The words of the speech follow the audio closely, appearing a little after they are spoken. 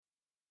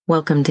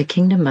Welcome to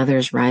Kingdom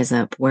Mothers Rise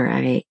Up, where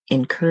I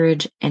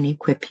encourage and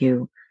equip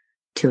you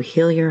to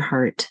heal your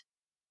heart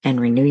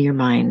and renew your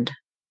mind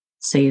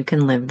so you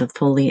can live the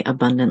fully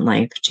abundant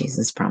life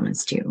Jesus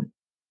promised you.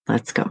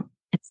 Let's go.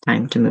 It's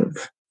time to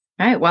move.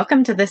 All right.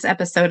 Welcome to this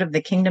episode of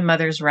the Kingdom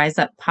Mothers Rise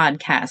Up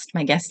podcast.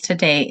 My guest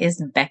today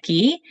is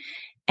Becky,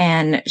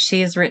 and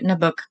she has written a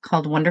book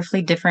called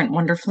Wonderfully Different,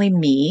 Wonderfully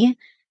Me.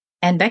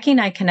 And Becky and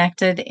I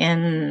connected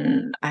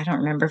in, I don't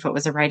remember if it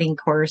was a writing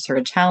course or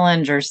a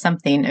challenge or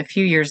something a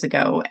few years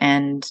ago.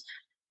 And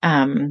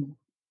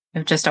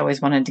I've just always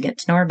wanted to get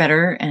to know her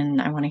better,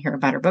 and I want to hear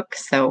about her book.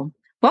 So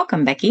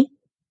welcome, Becky.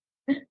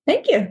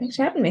 Thank you. Thanks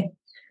for having me.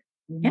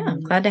 Yeah,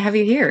 I'm glad to have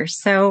you here.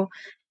 So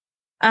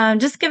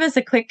just give us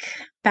a quick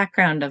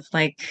background of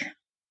like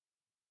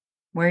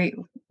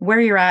where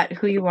you're at,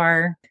 who you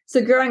are.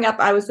 So growing up,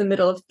 I was the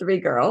middle of three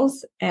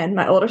girls, and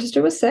my older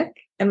sister was sick,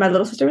 and my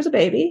little sister was a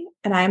baby,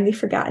 and I am the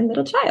forgotten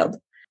middle child.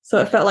 So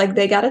it felt like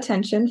they got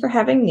attention for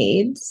having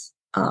needs,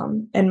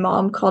 and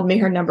mom called me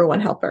her number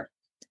one helper.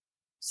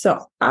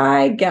 So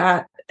I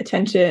got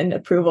attention,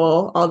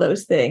 approval, all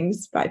those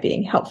things by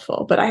being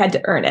helpful, but I had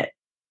to earn it.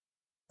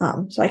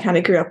 So I kind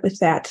of grew up with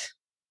that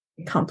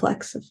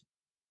complex of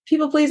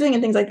people pleasing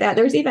and things like that.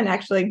 There was even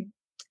actually,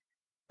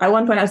 at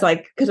one point I was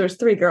like, because there was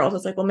three girls, I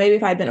was like, well, maybe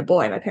if I had been a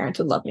boy, my parents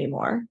would love me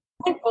more.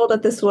 I'm told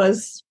that this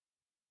was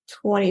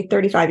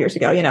 35 years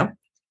ago, and I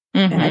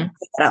didn't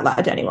say that out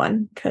loud to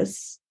anyone,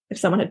 because if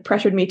someone had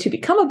pressured me to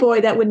become a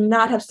boy, that would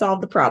not have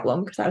solved the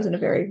problem, because I was in a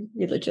very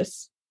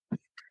religious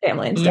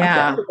family and stuff. Yeah.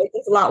 That would make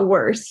it a lot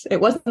worse.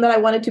 It wasn't that I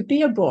wanted to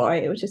be a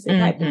boy. It was just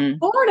if I'd been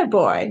born a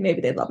boy,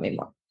 maybe they'd love me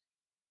more.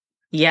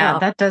 Yeah,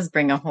 that does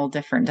bring a whole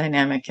different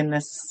dynamic in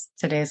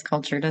today's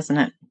culture, doesn't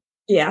it?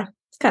 Yeah,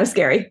 it's kind of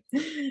scary.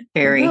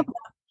 Very.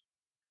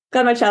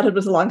 God, my childhood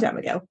was a long time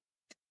ago.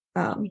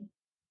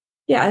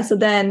 So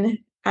then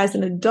as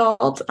an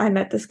adult, I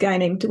met this guy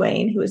named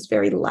Dwayne who was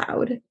very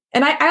loud.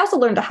 And I also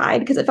learned to hide,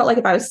 because it felt like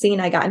if I was seen,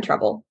 I got in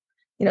trouble.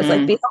 It's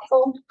like, be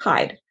helpful,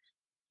 hide.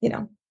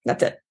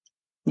 That's it.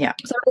 Yeah.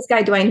 So this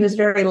guy, Dwayne, who was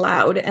very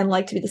loud and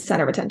liked to be the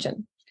center of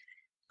attention.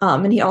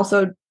 And he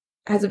also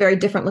has a very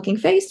different looking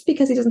face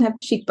because he doesn't have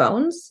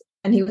cheekbones,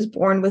 and he was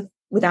born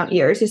without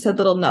ears. He just had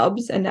little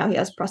nubs, and now he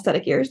has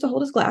prosthetic ears to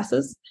hold his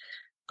glasses.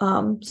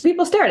 So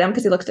people stare at him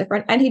because he looks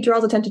different, and he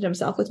draws attention to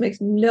himself, which makes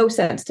no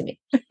sense to me.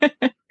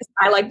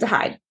 I like to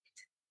hide,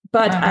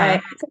 but I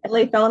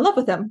accidentally fell in love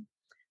with him.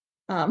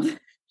 And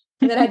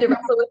then I had to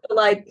wrestle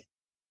with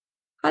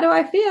how do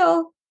I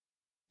feel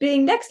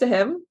being next to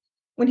him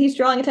when he's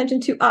drawing attention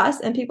to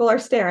us and people are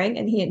staring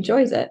and he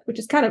enjoys it, which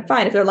is kind of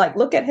fine if they're like,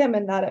 look at him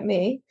and not at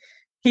me.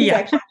 He's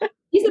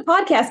a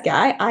podcast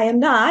guy. I am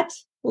not.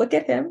 Look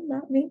at him,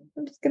 not me.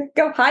 I'm just going to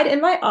go hide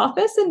in my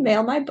office and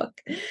mail my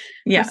book.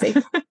 Yeah.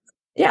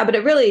 Yeah, but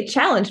it really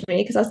challenged me,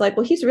 because I was like,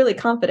 well, he's really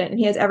confident and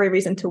he has every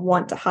reason to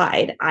want to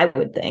hide, I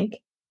would think.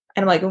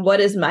 And I'm like, what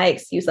is my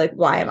excuse? Like,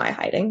 why am I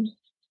hiding?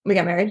 We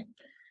got married.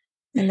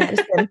 And that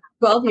has been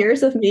 12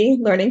 years of me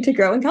learning to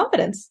grow in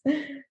confidence.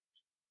 And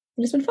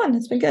it's been fun.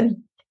 It's been good.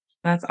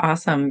 That's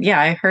awesome. Yeah,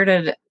 I heard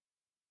it.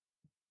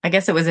 I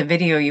guess it was a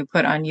video you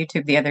put on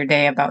YouTube the other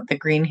day about the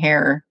green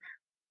hair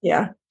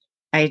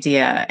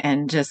idea,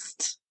 and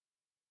just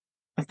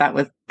that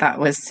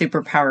was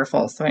super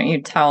powerful. So why don't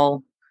you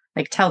tell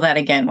that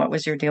again? What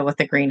was your deal with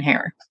the green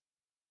hair?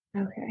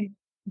 Okay.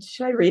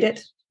 Should I read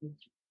it?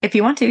 If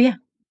you want to, yeah.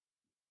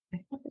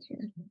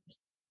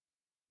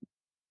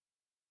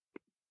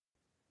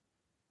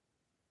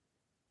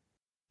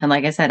 And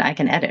like I said, I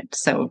can edit,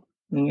 so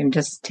you can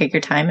just take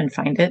your time and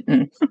find it.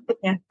 And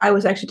yeah, I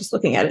was actually just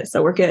looking at it,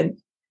 so we're good.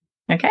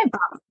 Okay.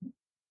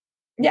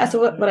 So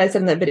what I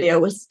said in the video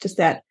was just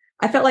that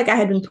I felt like I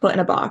had been put in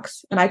a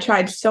box, and I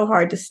tried so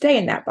hard to stay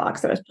in that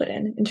box that I was put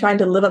in, and trying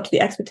to live up to the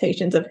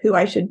expectations of who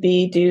I should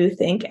be, do,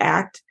 think,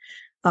 act,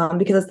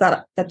 because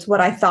that's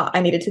what I thought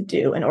I needed to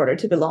do in order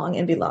to belong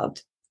and be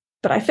loved.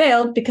 But I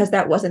failed because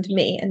that wasn't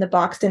me, and the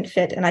box didn't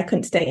fit, and I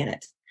couldn't stay in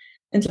it.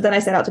 And so then I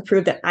set out to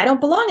prove that I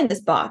don't belong in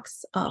this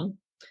box.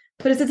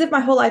 But it's as if my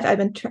whole life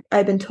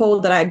I've been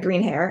told that I had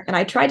green hair, and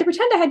I tried to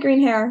pretend I had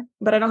green hair,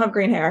 but I don't have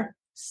green hair,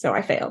 so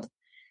I failed.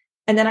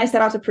 And then I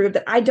set out to prove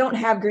that I don't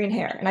have green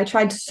hair, and I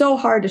tried so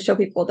hard to show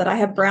people that I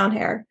have brown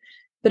hair.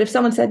 But if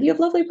someone said, "You have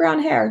lovely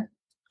brown hair,"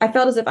 I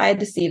felt as if I had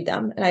deceived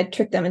them, and I'd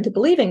tricked them into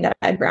believing that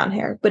I had brown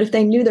hair. But if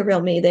they knew the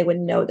real me, they would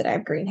know that I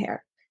have green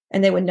hair,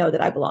 and they would know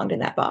that I belonged in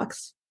that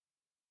box.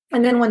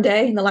 And then one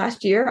day in the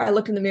last year, I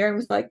looked in the mirror and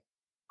was like,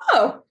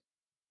 "Oh,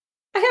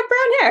 I have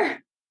brown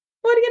hair.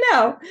 What do you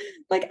know?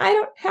 Like, I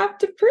don't have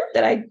to prove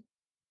that I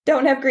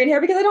don't have green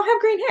hair because I don't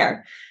have green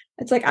hair."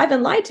 It's like I've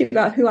been lied to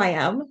about who I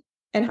am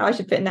and how I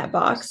should fit in that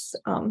box.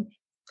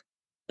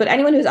 But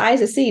anyone whose eyes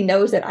to see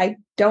knows that I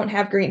don't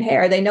have green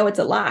hair. They know it's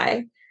a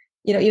lie,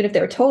 even if they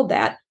were told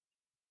that.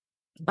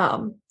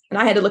 And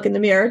I had to look in the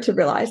mirror to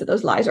realize that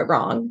those lies are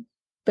wrong.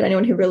 But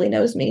anyone who really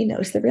knows me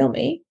knows the real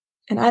me.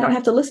 And I don't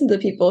have to listen to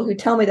the people who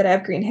tell me that I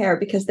have green hair,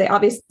 because they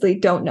obviously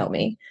don't know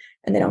me,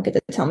 and they don't get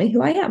to tell me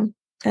who I am.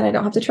 And I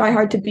don't have to try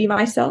hard to be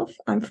myself.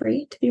 I'm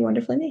free to be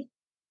wonderfully me.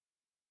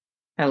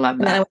 I love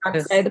And then I that. went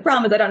on to say, the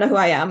problem is I don't know who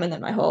I am. And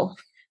then my whole,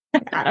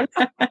 I don't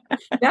know.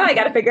 Now I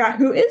got to figure out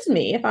who is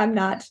me if I'm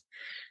not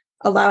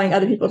allowing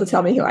other people to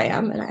tell me who I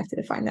am. And I have to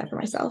define that for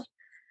myself.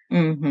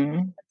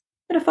 Mm-hmm.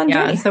 Been a fun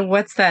Yeah. journey. So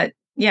what's that?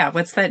 Yeah.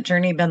 What's that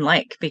journey been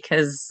like?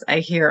 Because I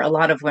hear a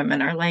lot of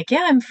women are like,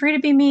 yeah, I'm free to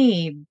be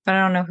me, but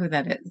I don't know who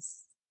that is.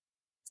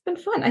 It's been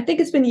fun. I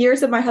think it's been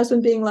years of my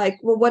husband being like,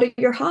 well, what are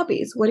your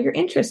hobbies? What are your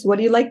interests? What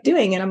do you like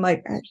doing? And I'm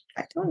like,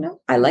 I don't know.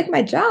 I like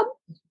my job,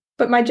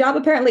 but my job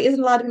apparently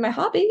isn't allowed to be my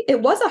hobby.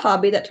 It was a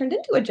hobby that turned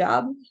into a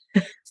job.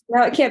 So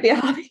now it can't be a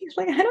hobby. It's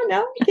like, I don't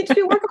know. You can't just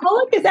be a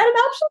workaholic. Is that an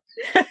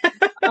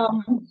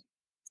option?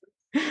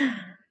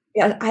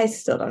 Yeah, I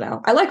still don't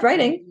know. I like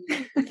writing.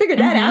 I figured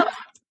that out.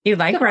 You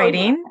like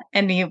writing,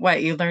 and you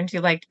learned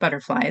you liked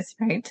butterflies,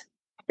 right?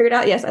 I figured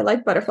out, yes, I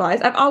like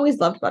butterflies. I've always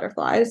loved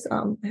butterflies. I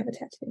have a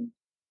tattoo.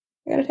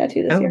 I got a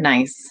tattoo this year. Oh,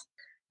 nice.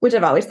 Which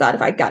I've always thought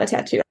if I got a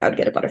tattoo, I would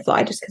get a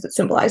butterfly just because it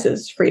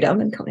symbolizes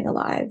freedom and coming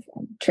alive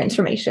and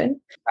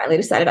transformation. Finally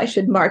decided I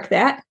should mark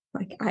that.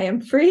 Like, I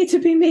am free to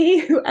be me,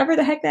 whoever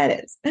the heck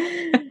that is.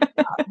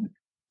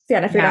 Yeah,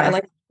 and I figured out I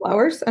like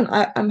flowers, and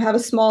I have a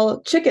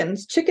small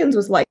chickens. Chickens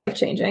was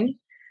life-changing.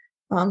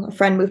 A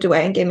friend moved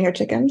away and gave me her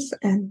chickens,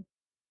 and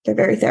they're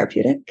very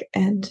therapeutic,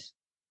 and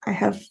I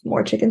have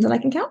more chickens than I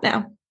can count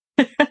now.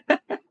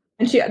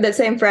 And that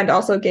same friend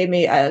also gave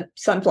me a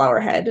sunflower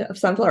head of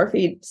sunflower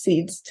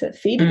seeds to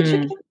feed the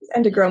chickens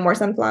and to grow more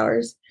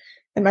sunflowers.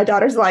 And my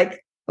daughter's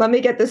like, let me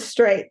get this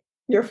straight.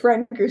 Your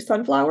friend grew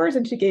sunflowers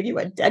and she gave you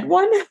a dead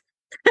one?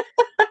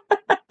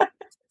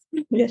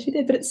 Yeah, she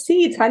did, but it's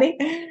seeds, honey.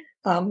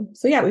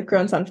 So yeah, we've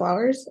grown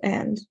sunflowers,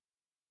 and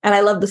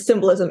I love the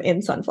symbolism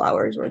in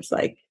sunflowers where it's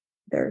like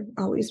they're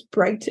always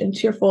bright and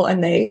cheerful,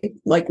 and they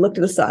like look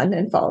to the sun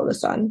and follow the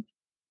sun.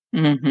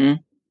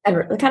 And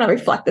kind of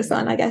reflect the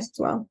sun, I guess, as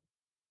well.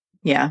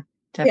 Yeah,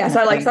 definitely. Yeah,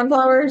 so I like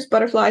sunflowers,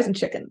 butterflies, and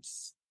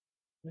chickens.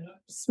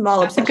 Small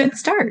That's obsession. a good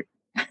start.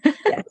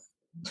 Yes.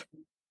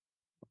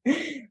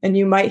 And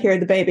you might hear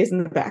the babies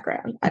in the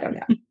background. I don't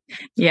know.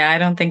 Yeah, I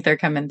don't think they're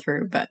coming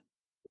through, but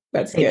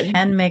that's they good.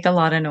 Can make a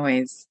lot of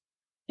noise.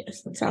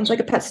 Yes, it sounds like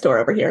a pet store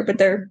over here, but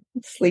they're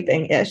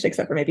sleeping-ish,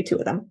 except for maybe two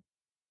of them.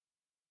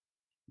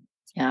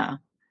 Yeah.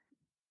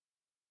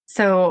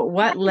 So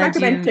what led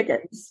you?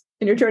 Chickens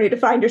in your journey to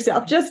find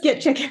yourself? Just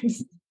get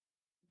chickens.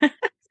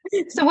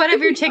 So what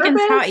have your chickens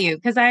taught you?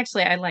 Because I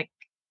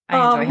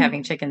enjoy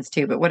having chickens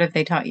too, but what have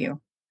they taught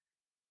you?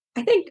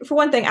 I think for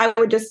one thing, I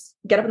would just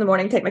get up in the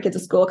morning, take my kids to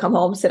school, come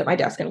home, sit at my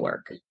desk and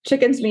work.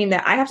 Chickens mean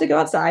that I have to go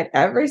outside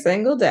every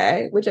single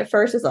day, which at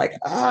first is like,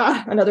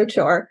 another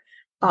chore.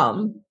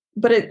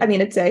 But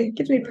it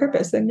gives me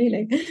purpose and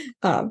meaning.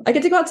 I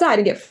get to go outside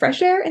and get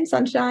fresh air and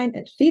sunshine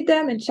and feed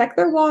them and check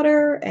their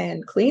water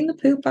and clean the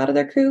poop out of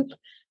their coop.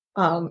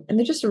 And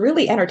they're just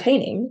really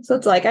entertaining. So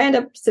it's like, I end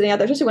up sitting out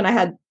there, especially when I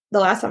had the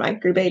last time I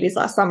grew babies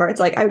last summer, it's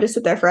like, I would just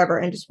sit there forever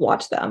and just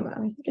watch them. I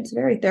think it's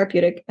very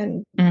therapeutic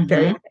and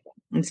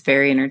it's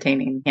very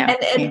entertaining. Yeah.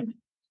 And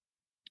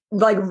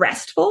like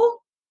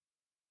restful,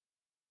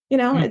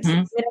 I guess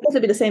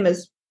it'd be the same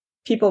as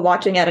people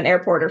watching at an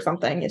airport or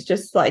something. It's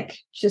just like,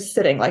 just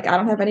sitting, like, I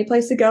don't have any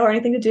place to go or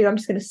anything to do. I'm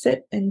just going to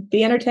sit and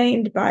be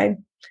entertained by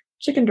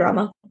chicken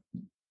drama.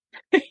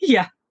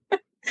 Yeah.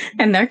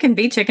 And there can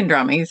be chicken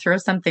drama. You throw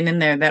something in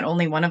there that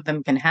only one of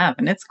them can have,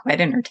 and it's quite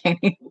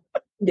entertaining.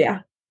 Yeah.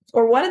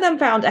 Or one of them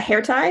found a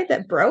hair tie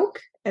that broke.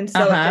 And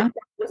so it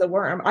was a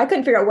worm. I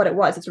couldn't figure out what it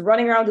was. It's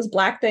running around this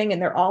black thing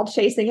and they're all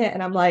chasing it.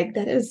 And I'm like,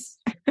 it's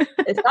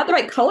not the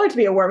right color to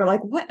be a worm. I'm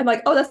like, what? I'm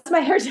like, oh, that's my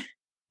hair tie.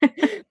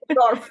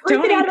 Don't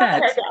eat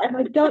that. I'm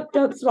like,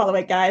 don't swallow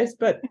it, guys.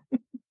 But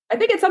I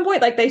think at some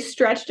point, like, they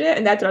stretched it.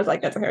 And that's when I was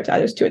like, that's a hair tie.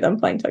 There's two of them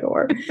playing tug of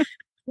war.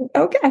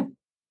 Okay.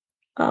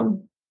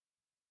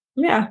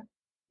 Yeah.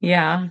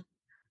 Yeah.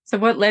 So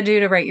what led you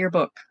to write your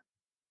book?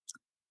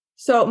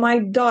 So my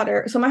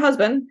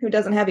husband, who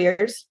doesn't have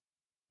ears,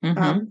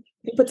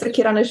 he puts a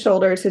kid on his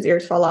shoulders, his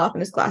ears fall off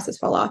and his glasses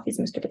fall off. He's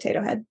Mr.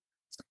 Potato Head.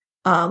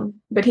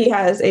 But he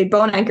has a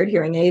bone anchored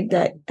hearing aid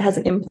that has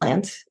an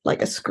implant,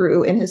 like a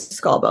screw in his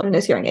skull bone, and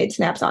his hearing aid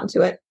snaps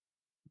onto it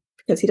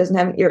because he doesn't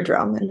have an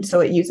eardrum. And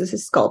so it uses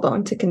his skull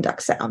bone to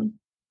conduct sound,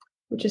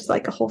 which is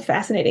like a whole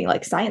fascinating,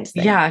 like, science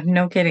thing. Yeah,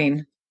 no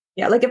kidding.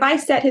 Yeah. Like, if I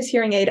set his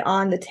hearing aid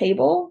on the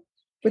table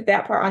with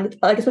that part on,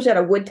 like, especially at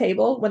a wood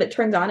table, when it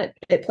turns on,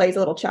 it plays a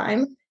little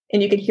chime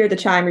and you can hear the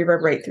chime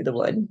reverberate through the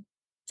wood.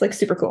 It's like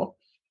super cool.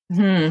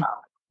 Yeah.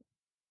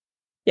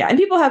 And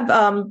people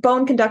have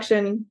bone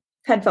conduction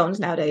headphones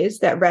nowadays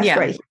that rest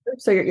right here.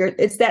 So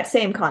it's that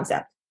same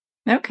concept.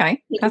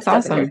 Okay. That's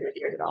awesome.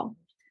 At all.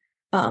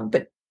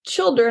 But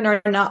children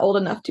are not old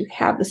enough to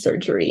have the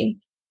surgery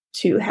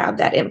to have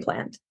that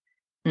implant.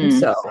 And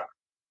so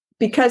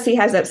because he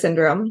has that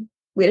syndrome,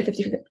 we had a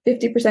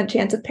 50%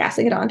 chance of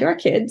passing it on to our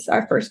kids.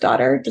 Our first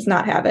daughter does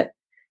not have it.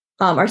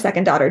 Our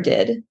second daughter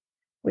did,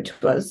 which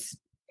was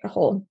a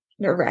whole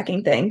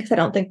nerve-wracking thing because I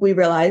don't think we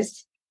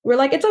realized. We're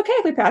like, it's okay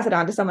if we pass it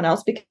on to someone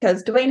else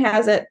because Dwayne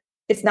has it.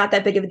 It's not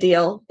that big of a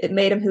deal. It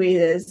made him who he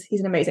is. He's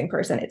an amazing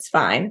person. It's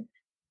fine.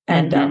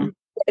 And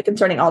a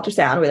concerning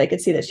ultrasound where they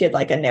could see that she had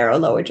like a narrow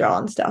lower jaw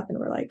and stuff. And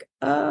we're like,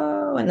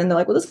 oh, and then they're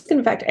like, well, this can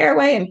affect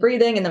airway and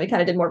breathing. And then we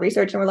kind of did more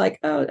research and we're like,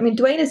 oh, I mean,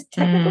 Dwayne is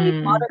technically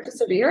moderate to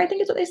severe, I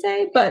think is what they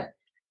say, but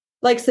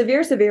like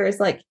severe is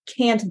like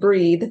can't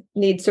breathe,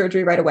 need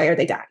surgery right away or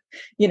they die,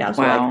 so like,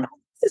 oh,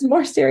 this is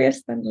more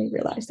serious than we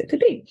realized it could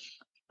be.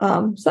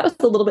 So that was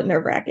a little bit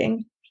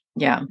nerve-wracking.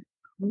 Yeah.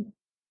 And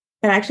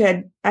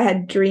actually I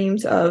had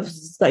dreams of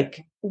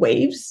like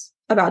waves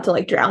about to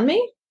like drown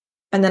me.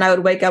 And then I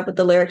would wake up with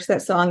the lyrics to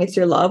that song, It's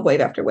Your Love,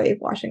 wave after wave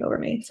washing over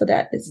me. So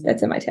that's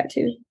in my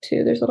tattoo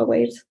too. There's little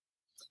waves.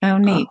 Oh,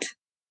 neat.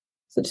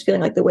 So just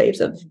feeling like the waves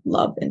of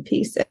love and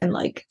peace and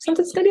like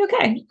something's going to be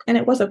okay. And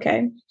it was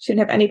okay. She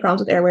didn't have any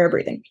problems with airway or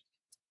breathing.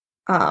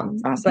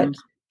 Awesome.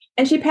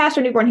 And she passed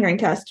her newborn hearing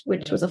test,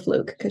 which was a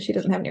fluke because she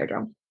doesn't have an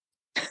eardrum.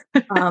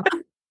 But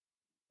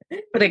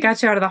it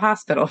got you out of the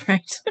hospital,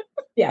 right?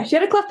 Yeah, she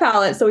had a cleft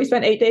palate. So we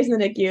spent 8 days in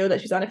the NICU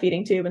that she's on a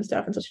feeding tube and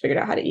stuff until she figured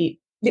out how to eat.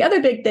 The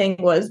other big thing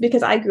was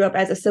because I grew up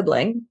as a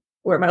sibling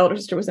where my older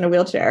sister was in a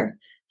wheelchair.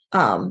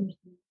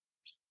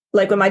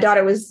 Like when my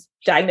daughter was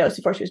diagnosed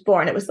before she was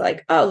born, it was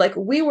like, oh, like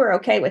we were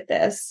okay with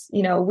this.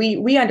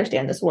 We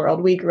understand this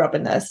world. We grew up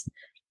in this.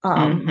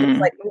 It's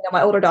like,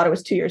 my older daughter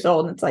was 2 years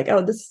old and it's like,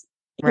 oh, this,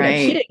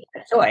 she didn't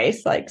get a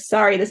choice. Like,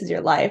 sorry, this is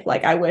your life.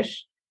 Like, I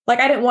wish, like,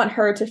 I didn't want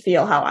her to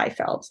feel how I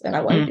felt and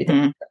I wanted to do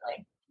things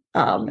differently.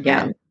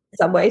 And in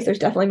some ways, there's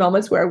definitely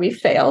moments where we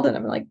failed and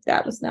I'm like,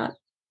 that was not,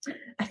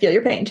 I feel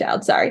your pain,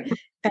 child. Sorry.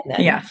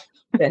 And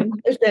then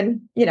there's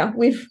been,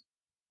 we've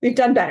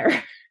done better.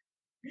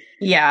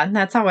 Yeah,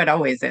 that's how it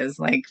always is.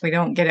 Like, we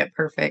don't get it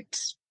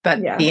perfect, but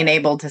being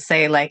able to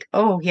say like,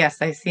 oh,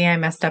 yes, I see I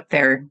messed up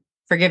there.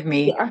 Forgive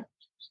me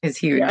is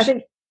huge. Yeah, I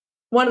think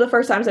one of the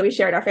first times that we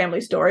shared our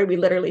family story, we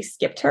literally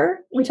skipped her.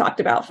 We talked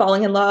about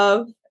falling in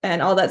love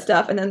and all that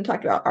stuff. And then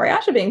talked about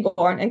Ariasha being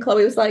born. And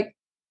Chloe was like,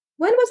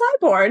 when was I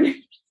born?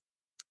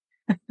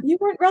 You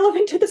weren't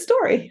relevant to the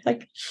story.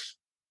 Like,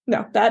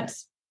 no.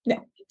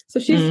 So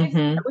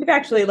we've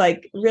actually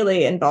like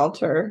really involved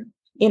her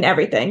in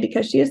everything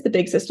because she is the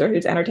big sister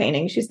who's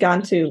entertaining. She's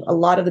gone to a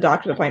lot of the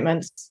doctor's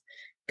appointments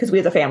because we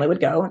as a family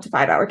would go. It's a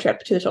 5-hour trip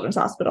to the children's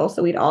hospital.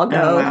 So we'd all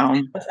go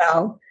to the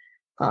hotel.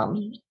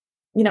 And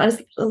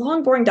it's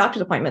long, boring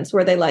doctor's appointments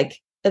where they like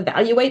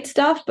evaluate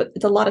stuff, but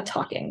it's a lot of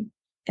talking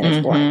and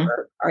it's boring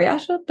for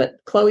Ariasha, but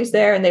Chloe's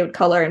there and they would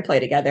color and play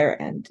together.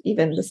 And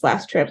even this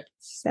last trip,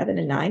 7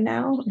 and 9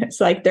 now,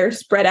 it's like they're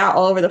spread out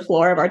all over the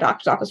floor of our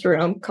doctor's office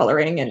room,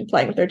 coloring and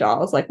playing with their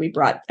dolls. Like we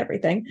brought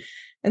everything.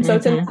 And so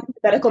it's in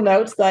medical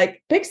notes,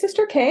 like big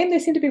sister came, they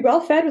seem to be well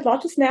fed with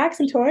lots of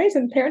snacks and toys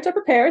and parents are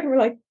prepared. And we're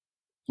like,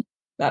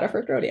 not our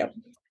first rodeo.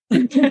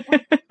 But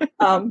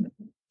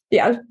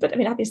I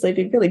mean, obviously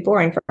it'd be really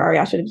boring for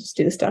Ariasha to just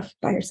do the stuff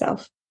by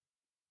herself.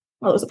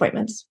 All those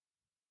appointments.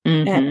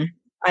 And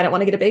I don't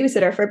want to get a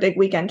babysitter for a big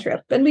weekend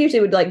trip. And we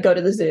usually would like go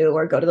to the zoo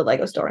or go to the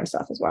Lego store and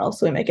stuff as well.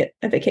 So we make it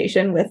a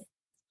vacation with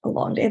a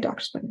long day of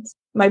doctor's appointments.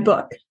 My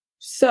book.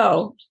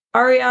 So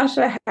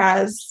Ariasha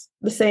has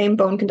the same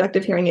bone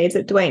conductive hearing aids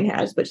that Dwayne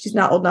has, but she's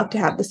not old enough to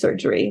have the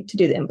surgery to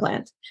do the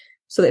implant.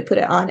 So they put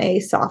it on a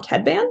soft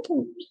headband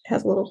and it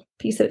has a little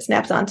piece that it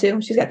snaps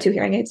onto. She's got 2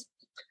 hearing aids.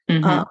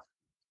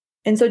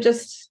 And so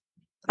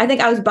I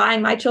think I was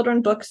buying my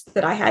children books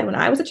that I had when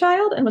I was a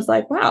child and was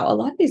like, wow, a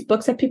lot of these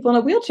books have people in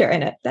a wheelchair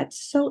in it. That's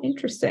so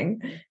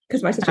interesting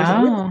because my sister's in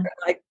a wheelchair.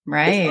 Like, this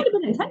might have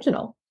been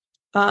intentional.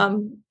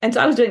 And so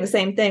I was doing the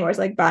same thing where I was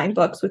like buying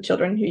books with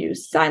children who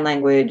use sign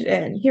language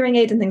and hearing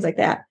aids and things like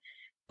that.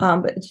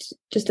 But it's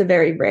just a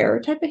very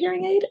rare type of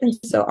hearing aid. And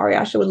so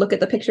Ariasha would look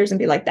at the pictures and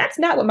be like, that's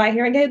not what my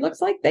hearing aid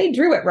looks like. They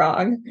drew it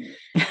wrong.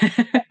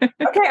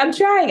 Okay, I'm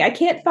trying. I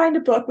can't find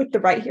a book with the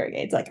right hearing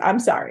aids. Like, I'm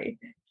sorry.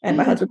 And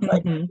my husband was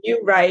like,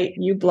 you write,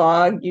 you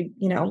blog,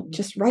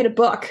 just write a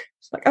book.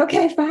 It's like,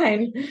 okay,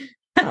 fine.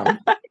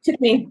 It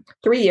took me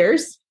 3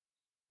 years.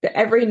 But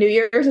every New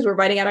Year's, as we're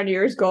writing out our New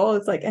Year's goal,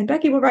 it's like, and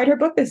Becky will write her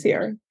book this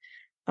year.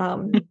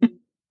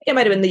 It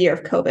might have been the year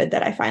of COVID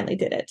that I finally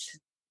did it.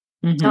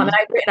 And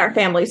I'd written our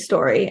family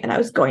story and I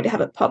was going to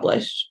have it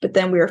published, but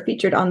then we were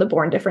featured on the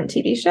Born Different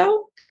TV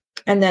show.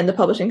 And then the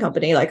publishing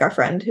company, like our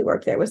friend who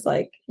worked there was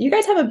like, you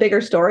guys have a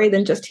bigger story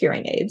than just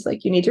hearing aids.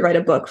 Like you need to write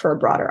a book for a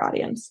broader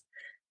audience.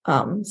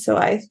 So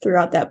I threw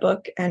out that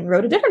book and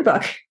wrote a different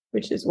book,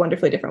 which is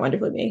Wonderfully Different,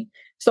 Wonderfully Me.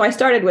 So I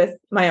started with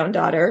my own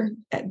daughter,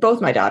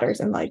 both my daughters,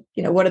 and like,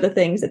 what are the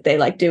things that they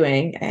like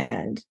doing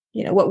and,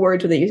 what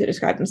words would they use to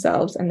describe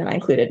themselves? And then I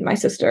included my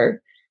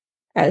sister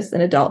as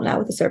an adult now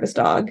with a service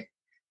dog.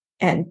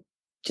 And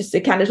just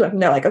it kind of went from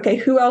there, like, okay,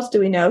 who else do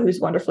we know who's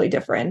wonderfully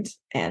different?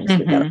 And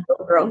we've got a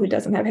little girl who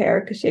doesn't have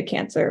hair because she had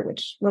cancer,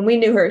 which when we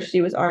knew her,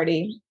 she was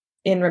already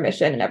in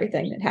remission and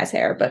everything and has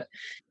hair. But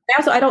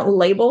also, I don't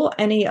label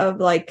any of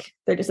like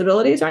their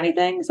disabilities or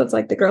anything. So it's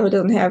like the girl who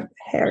doesn't have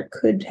hair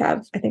could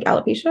have, I think,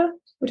 alopecia,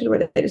 which is where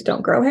they just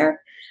don't grow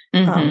hair.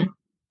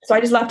 So I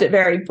just left it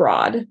very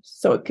broad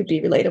so it could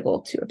be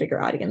relatable to a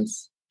bigger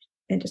audience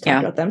and just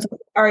talk about them. So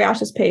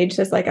Ariasha's page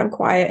says like, I'm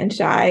quiet and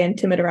shy and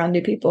timid around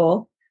new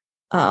people.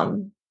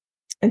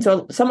 And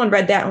so someone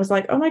read that and was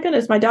like, oh my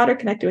goodness, my daughter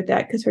connected with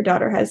that because her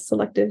daughter has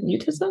selective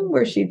mutism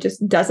where she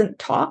just doesn't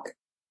talk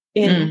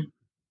if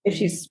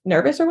she's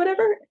nervous or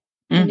whatever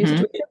in new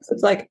situations. So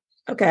it's like,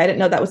 okay, I didn't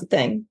know that was a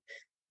thing.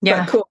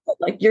 Yeah. But cool.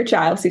 Like your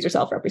child sees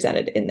herself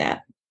represented in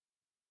that.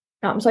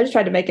 So I just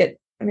tried to make it,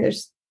 I mean,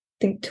 there's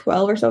I think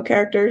 12 or so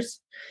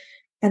characters,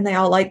 and they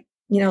all like,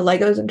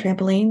 Legos and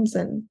trampolines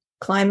and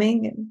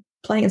climbing and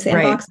playing in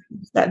sandbox,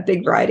 that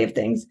big variety of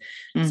things.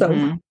 So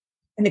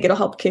I think it'll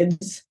help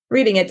kids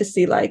reading it to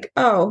see like,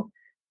 oh,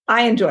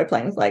 I enjoy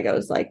playing with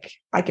Legos. Like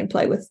I can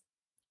play with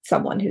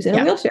someone who's in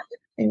a wheelchair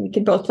and we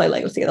can both play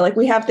Legos together. Like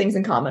we have things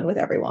in common with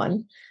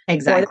everyone.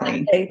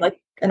 Exactly. Or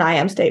like an I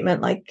am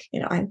statement, like,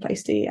 I'm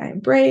feisty, I am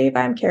brave,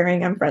 I'm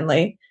caring, I'm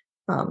friendly.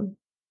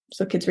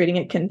 So kids reading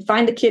it can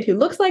find a kid who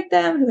looks like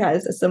them, who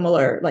has a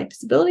similar like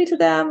disability to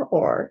them,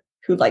 or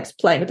who likes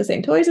playing with the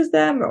same toys as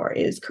them, or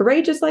is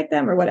courageous like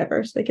them, or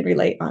whatever. So they can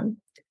relate on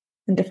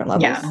different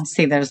levels. Yeah.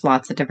 See, there's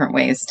lots of different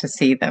ways to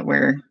see that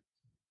we're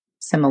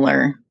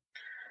similar.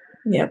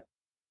 Yep.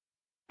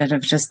 Instead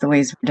of just the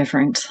ways we're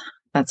different.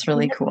 That's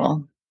really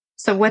cool.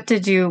 So what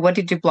did you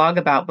blog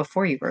about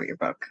before you wrote your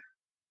book?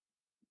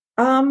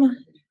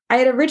 I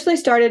had originally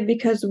started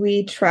because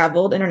we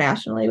traveled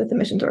internationally with the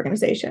missions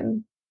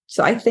organization.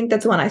 So I think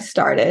that's when I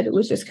started. It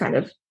was just kind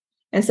of,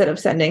 instead of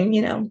sending,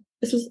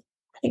 this was,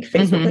 I think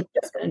Facebook had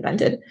just been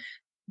invented.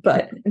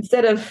 But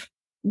instead of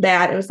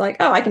that, it was like,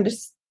 oh, I can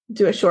just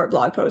do a short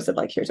blog post of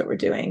like, here's what we're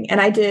doing. And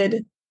I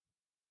did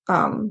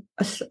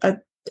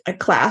a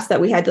class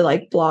that we had to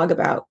like blog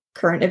about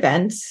current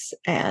events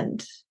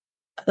and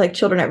like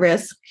children at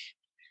risk.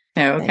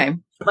 Oh, okay.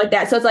 Like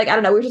that. So it's like, I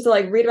don't know, we were just to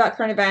like read about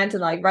current events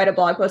and like write a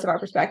blog post of our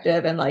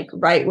perspective and like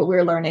write what we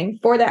were learning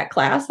for that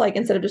class. Like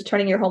instead of just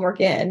turning your homework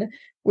in,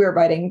 we were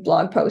writing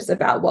blog posts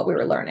about what we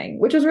were learning,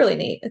 which was really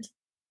neat. It's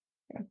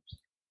a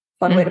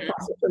fun way to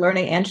process your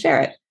learning and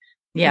share it.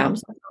 Yeah.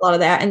 So a lot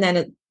of that. And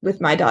then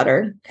with my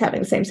daughter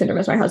having the same syndrome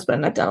as my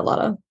husband, I've done a lot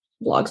of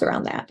blogs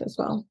around that as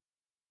well.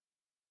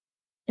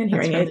 And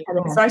hearing aids.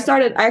 Cool. So I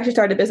actually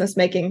started a business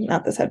making,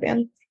 not this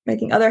headband,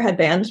 making other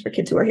headbands for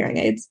kids who are hearing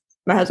aids.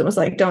 My husband was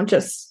like, don't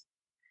just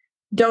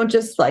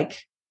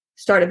like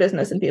start a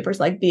business and be a person,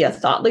 like be a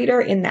thought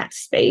leader in that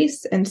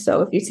space. And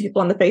so if you see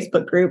people in the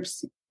Facebook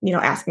groups,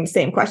 asking the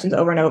same questions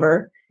over and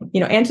over,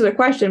 answer the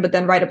question, but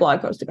then write a blog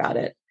post about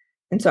it.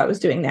 And so I was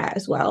doing that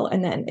as well.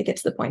 And then it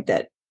gets to the point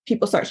that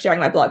people start sharing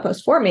my blog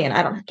post for me and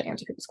I don't have to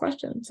answer people's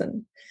questions.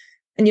 And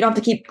you don't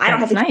have to keep, I don't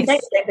have to keep saying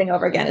the same thing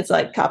over again. It's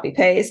like copy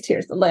paste,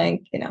 here's the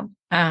link,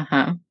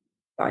 Uh-huh.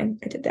 Fine,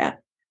 I did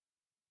that.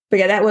 But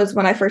yeah, that was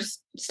when I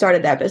first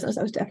started that business.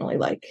 I was definitely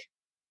like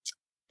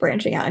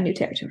branching out in new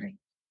territory.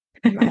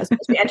 And my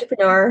husband's the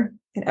entrepreneur,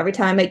 and every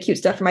time I make cute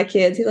stuff for my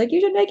kids, he's like,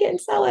 you should make it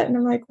and sell it. And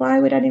I'm like, why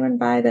would anyone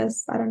buy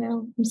this? I don't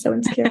know. I'm so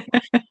insecure.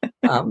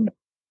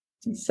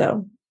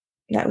 So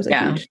that was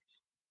a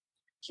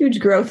huge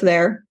growth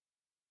there.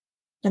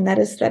 And that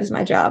is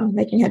my job,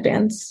 making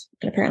headbands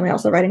and apparently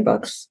also writing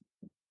books.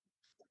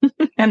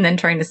 And then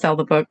trying to sell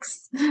the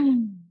books.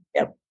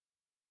 Yep.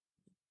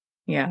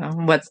 Yeah.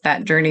 What's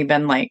that journey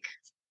been like?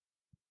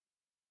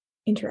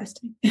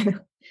 Interesting.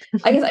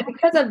 I guess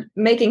because of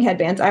making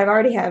headbands, I've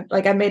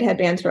made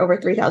headbands for over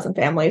 3,000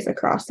 families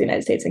across the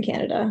United States and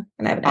Canada.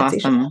 And I have an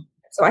Etsy shop.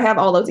 So I have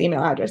all those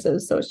email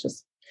addresses. So it's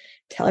just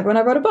tell everyone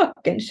I wrote a book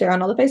and share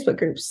on all the Facebook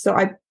groups. So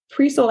I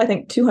pre-sold, I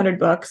think, 200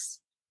 books.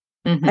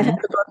 I've had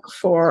the book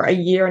for a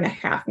year and a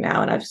half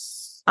now, and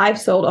I've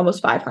sold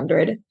almost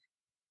 500.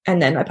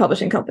 And then my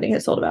publishing company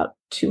has sold about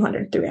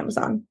 200 through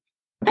Amazon.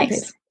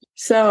 Nice.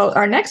 So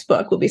our next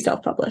book will be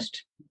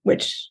self-published,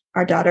 which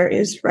our daughter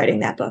is writing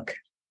that book.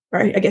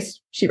 Right? I guess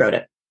she wrote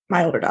it,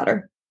 my older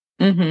daughter.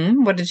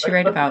 What did she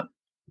write about?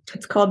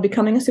 It's called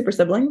Becoming a Super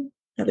Sibling,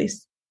 at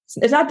least.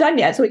 It's not done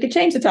yet, so we could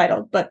change the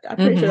title, but I'm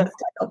pretty sure that's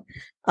the title.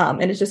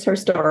 And it's just her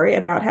story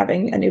about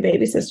having a new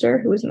baby sister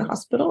who was in the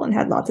hospital and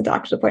had lots of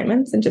doctor's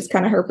appointments, and just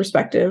kind of her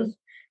perspective,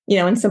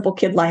 in simple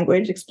kid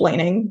language,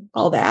 explaining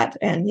all that.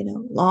 And,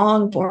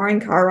 long,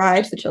 boring car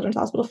rides to the children's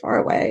hospital far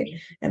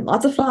away, and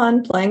lots of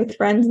fun playing with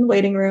friends in the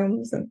waiting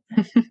rooms. And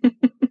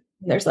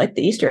there's like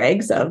the Easter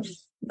eggs of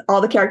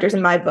all the characters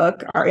in my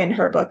book are in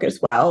her book as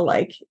well,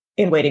 like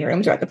in waiting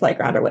rooms or at the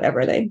playground or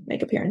whatever, they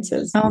make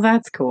appearances. Oh,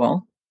 that's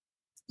cool.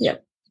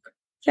 Yep.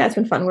 Yeah, it's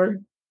been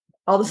fun.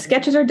 All the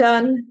sketches are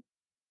done.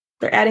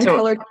 They're adding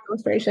colored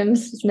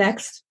illustrations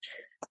next,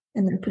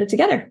 and then put it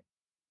together.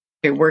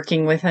 You're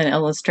working with an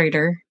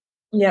illustrator?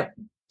 Yep.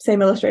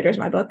 Same illustrator as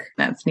my book.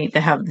 That's neat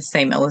to have the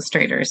same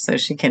illustrators, so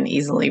she can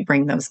easily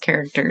bring those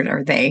characters,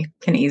 or they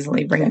can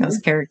easily bring those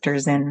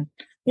characters in.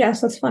 Yeah,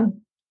 so that's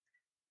fun.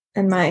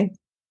 And my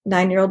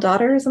 9-year-old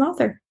daughter is an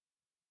author.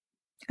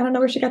 I don't know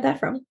where she got that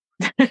from.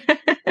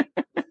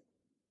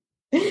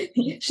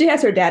 She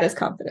has her dada's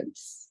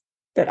confidence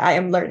that I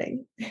am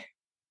learning. Well,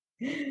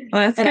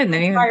 that's good. And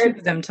then you have two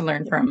of them to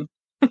learn from.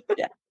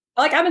 Yeah.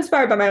 Like, I'm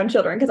inspired by my own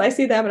children because I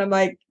see them and I'm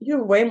like, you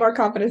have way more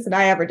confidence than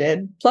I ever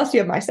did. Plus you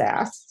have my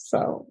sass.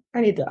 So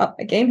I need to up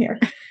my game here.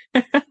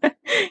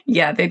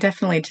 Yeah, they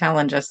definitely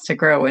challenge us to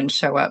grow and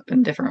show up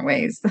in different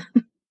ways.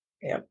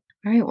 Yeah.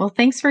 All right. Well,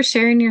 thanks for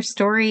sharing your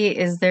story.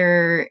 Is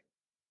there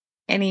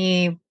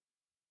any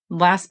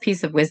last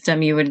piece of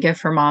wisdom you would give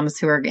for moms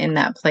who are in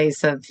that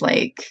place of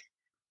like,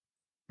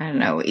 I don't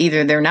know,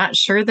 either they're not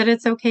sure that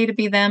it's okay to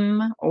be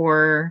them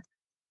or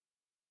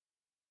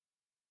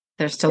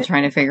they're still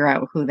trying to figure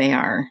out who they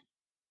are?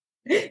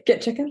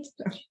 Get chickens.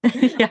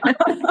 Yeah.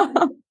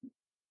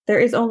 There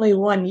is only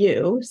one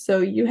you, so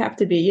you have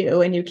to be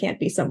you and you can't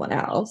be someone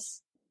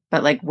else.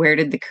 But like, where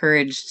did the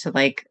courage to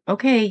like,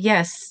 okay,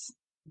 yes.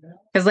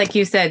 Because like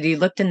you said, you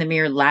looked in the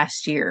mirror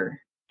last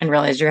year and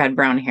realized you had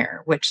brown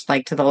hair, which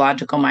like to the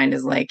logical mind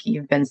is like,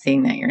 you've been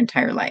seeing that your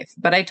entire life.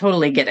 But I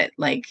totally get it.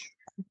 Like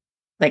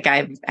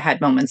I've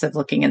had moments of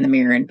looking in the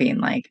mirror and being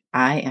like,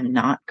 I am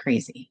not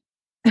crazy.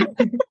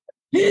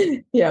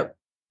 Yep.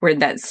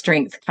 Where'd that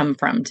strength come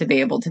from to be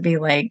able to be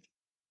like,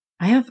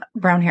 I have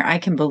brown hair. I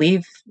can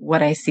believe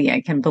what I see. I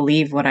can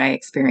believe what I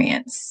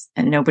experience.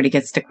 And nobody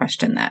gets to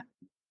question that.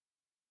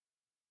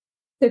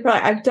 I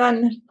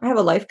have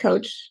a life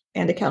coach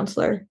and a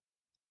counselor.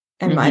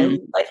 And my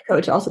Mm-hmm. life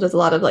coach also does a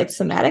lot of like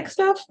somatic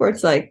stuff where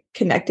it's like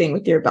connecting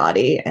with your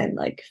body and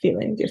like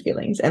feeling your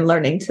feelings and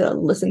learning to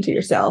listen to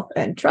yourself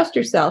and trust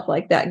yourself,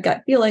 like that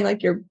gut feeling,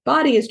 like your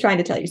body is trying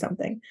to tell you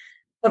something.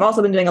 I've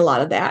also been doing a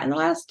lot of that in the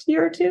last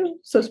year or two.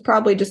 So it's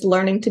probably just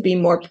learning to be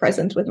more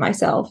present with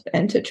myself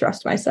and to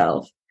trust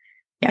myself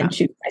Yeah. and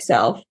choose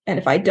myself. And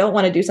if I don't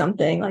want to do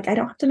something, like I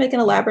don't have to make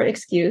an elaborate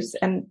excuse.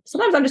 And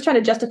sometimes I'm just trying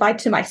to justify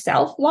to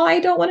myself why I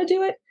don't want to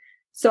do it.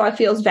 So it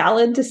feels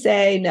valid to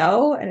say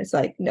no. And it's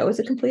like, no is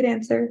a complete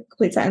answer,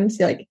 complete sentence.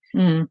 You're like,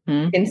 Mm-hmm.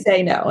 you can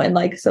say no. And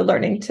like, so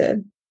learning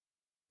to,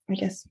 I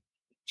guess,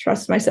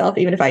 trust myself,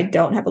 even if I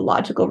don't have a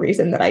logical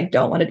reason that I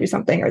don't want to do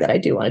something or that I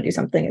do want to do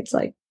something, it's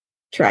like,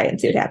 try it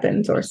and see what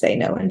happens, or say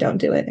no and don't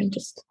do it. And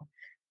just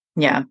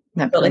Yeah.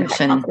 That building my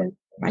permission. confidence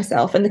in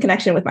myself and the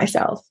connection with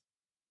myself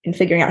and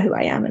figuring out who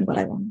I am and what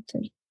I want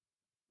to.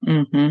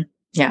 Mm-hmm.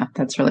 Yeah.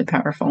 That's really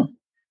powerful.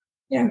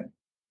 Yeah.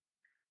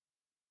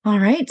 All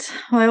right.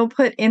 Well, I will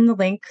put in the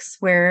links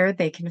where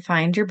they can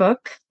find your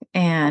book.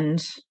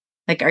 And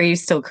like, are you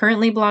still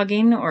currently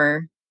blogging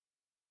or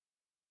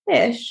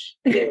Ish.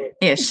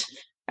 ish?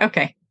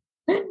 Okay.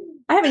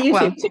 I have a YouTube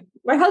Well, too.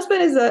 My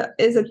husband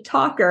is a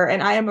talker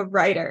and I am a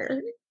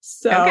writer.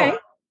 So okay.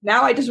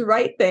 now I just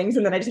write things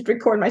and then I just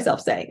record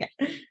myself saying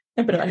it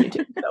and put it on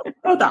YouTube. So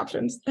both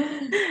options. All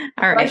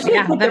But I right. should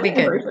Yeah, take the that'd be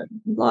written good. version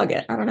and blog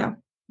it. I don't know.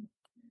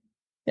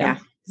 Yeah. Yeah.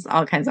 There's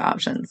all kinds of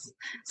options.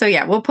 So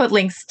yeah, we'll put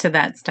links to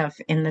that stuff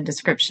in the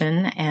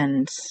description.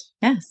 And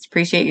yes,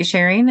 appreciate you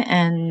sharing.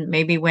 And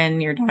maybe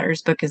when your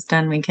daughter's book is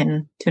done, we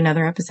can do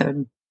another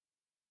episode.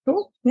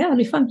 Cool. Yeah, that'd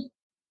be fun.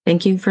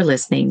 Thank you for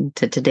listening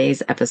to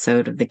today's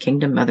episode of the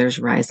Kingdom Mothers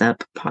Rise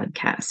Up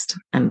podcast.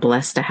 I'm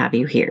blessed to have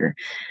you here.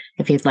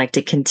 If you'd like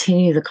to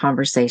continue the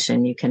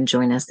conversation, you can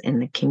join us in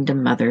the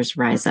Kingdom Mothers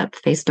Rise Up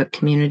Facebook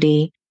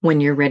community.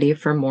 When you're ready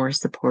for more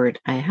support,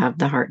 I have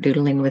the Heart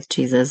Doodling with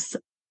Jesus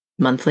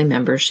monthly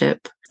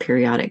membership,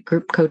 periodic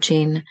group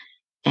coaching,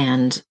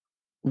 and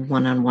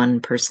one-on-one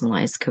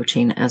personalized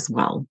coaching as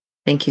well.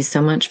 Thank you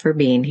so much for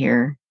being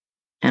here,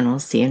 and we'll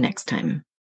see you next time.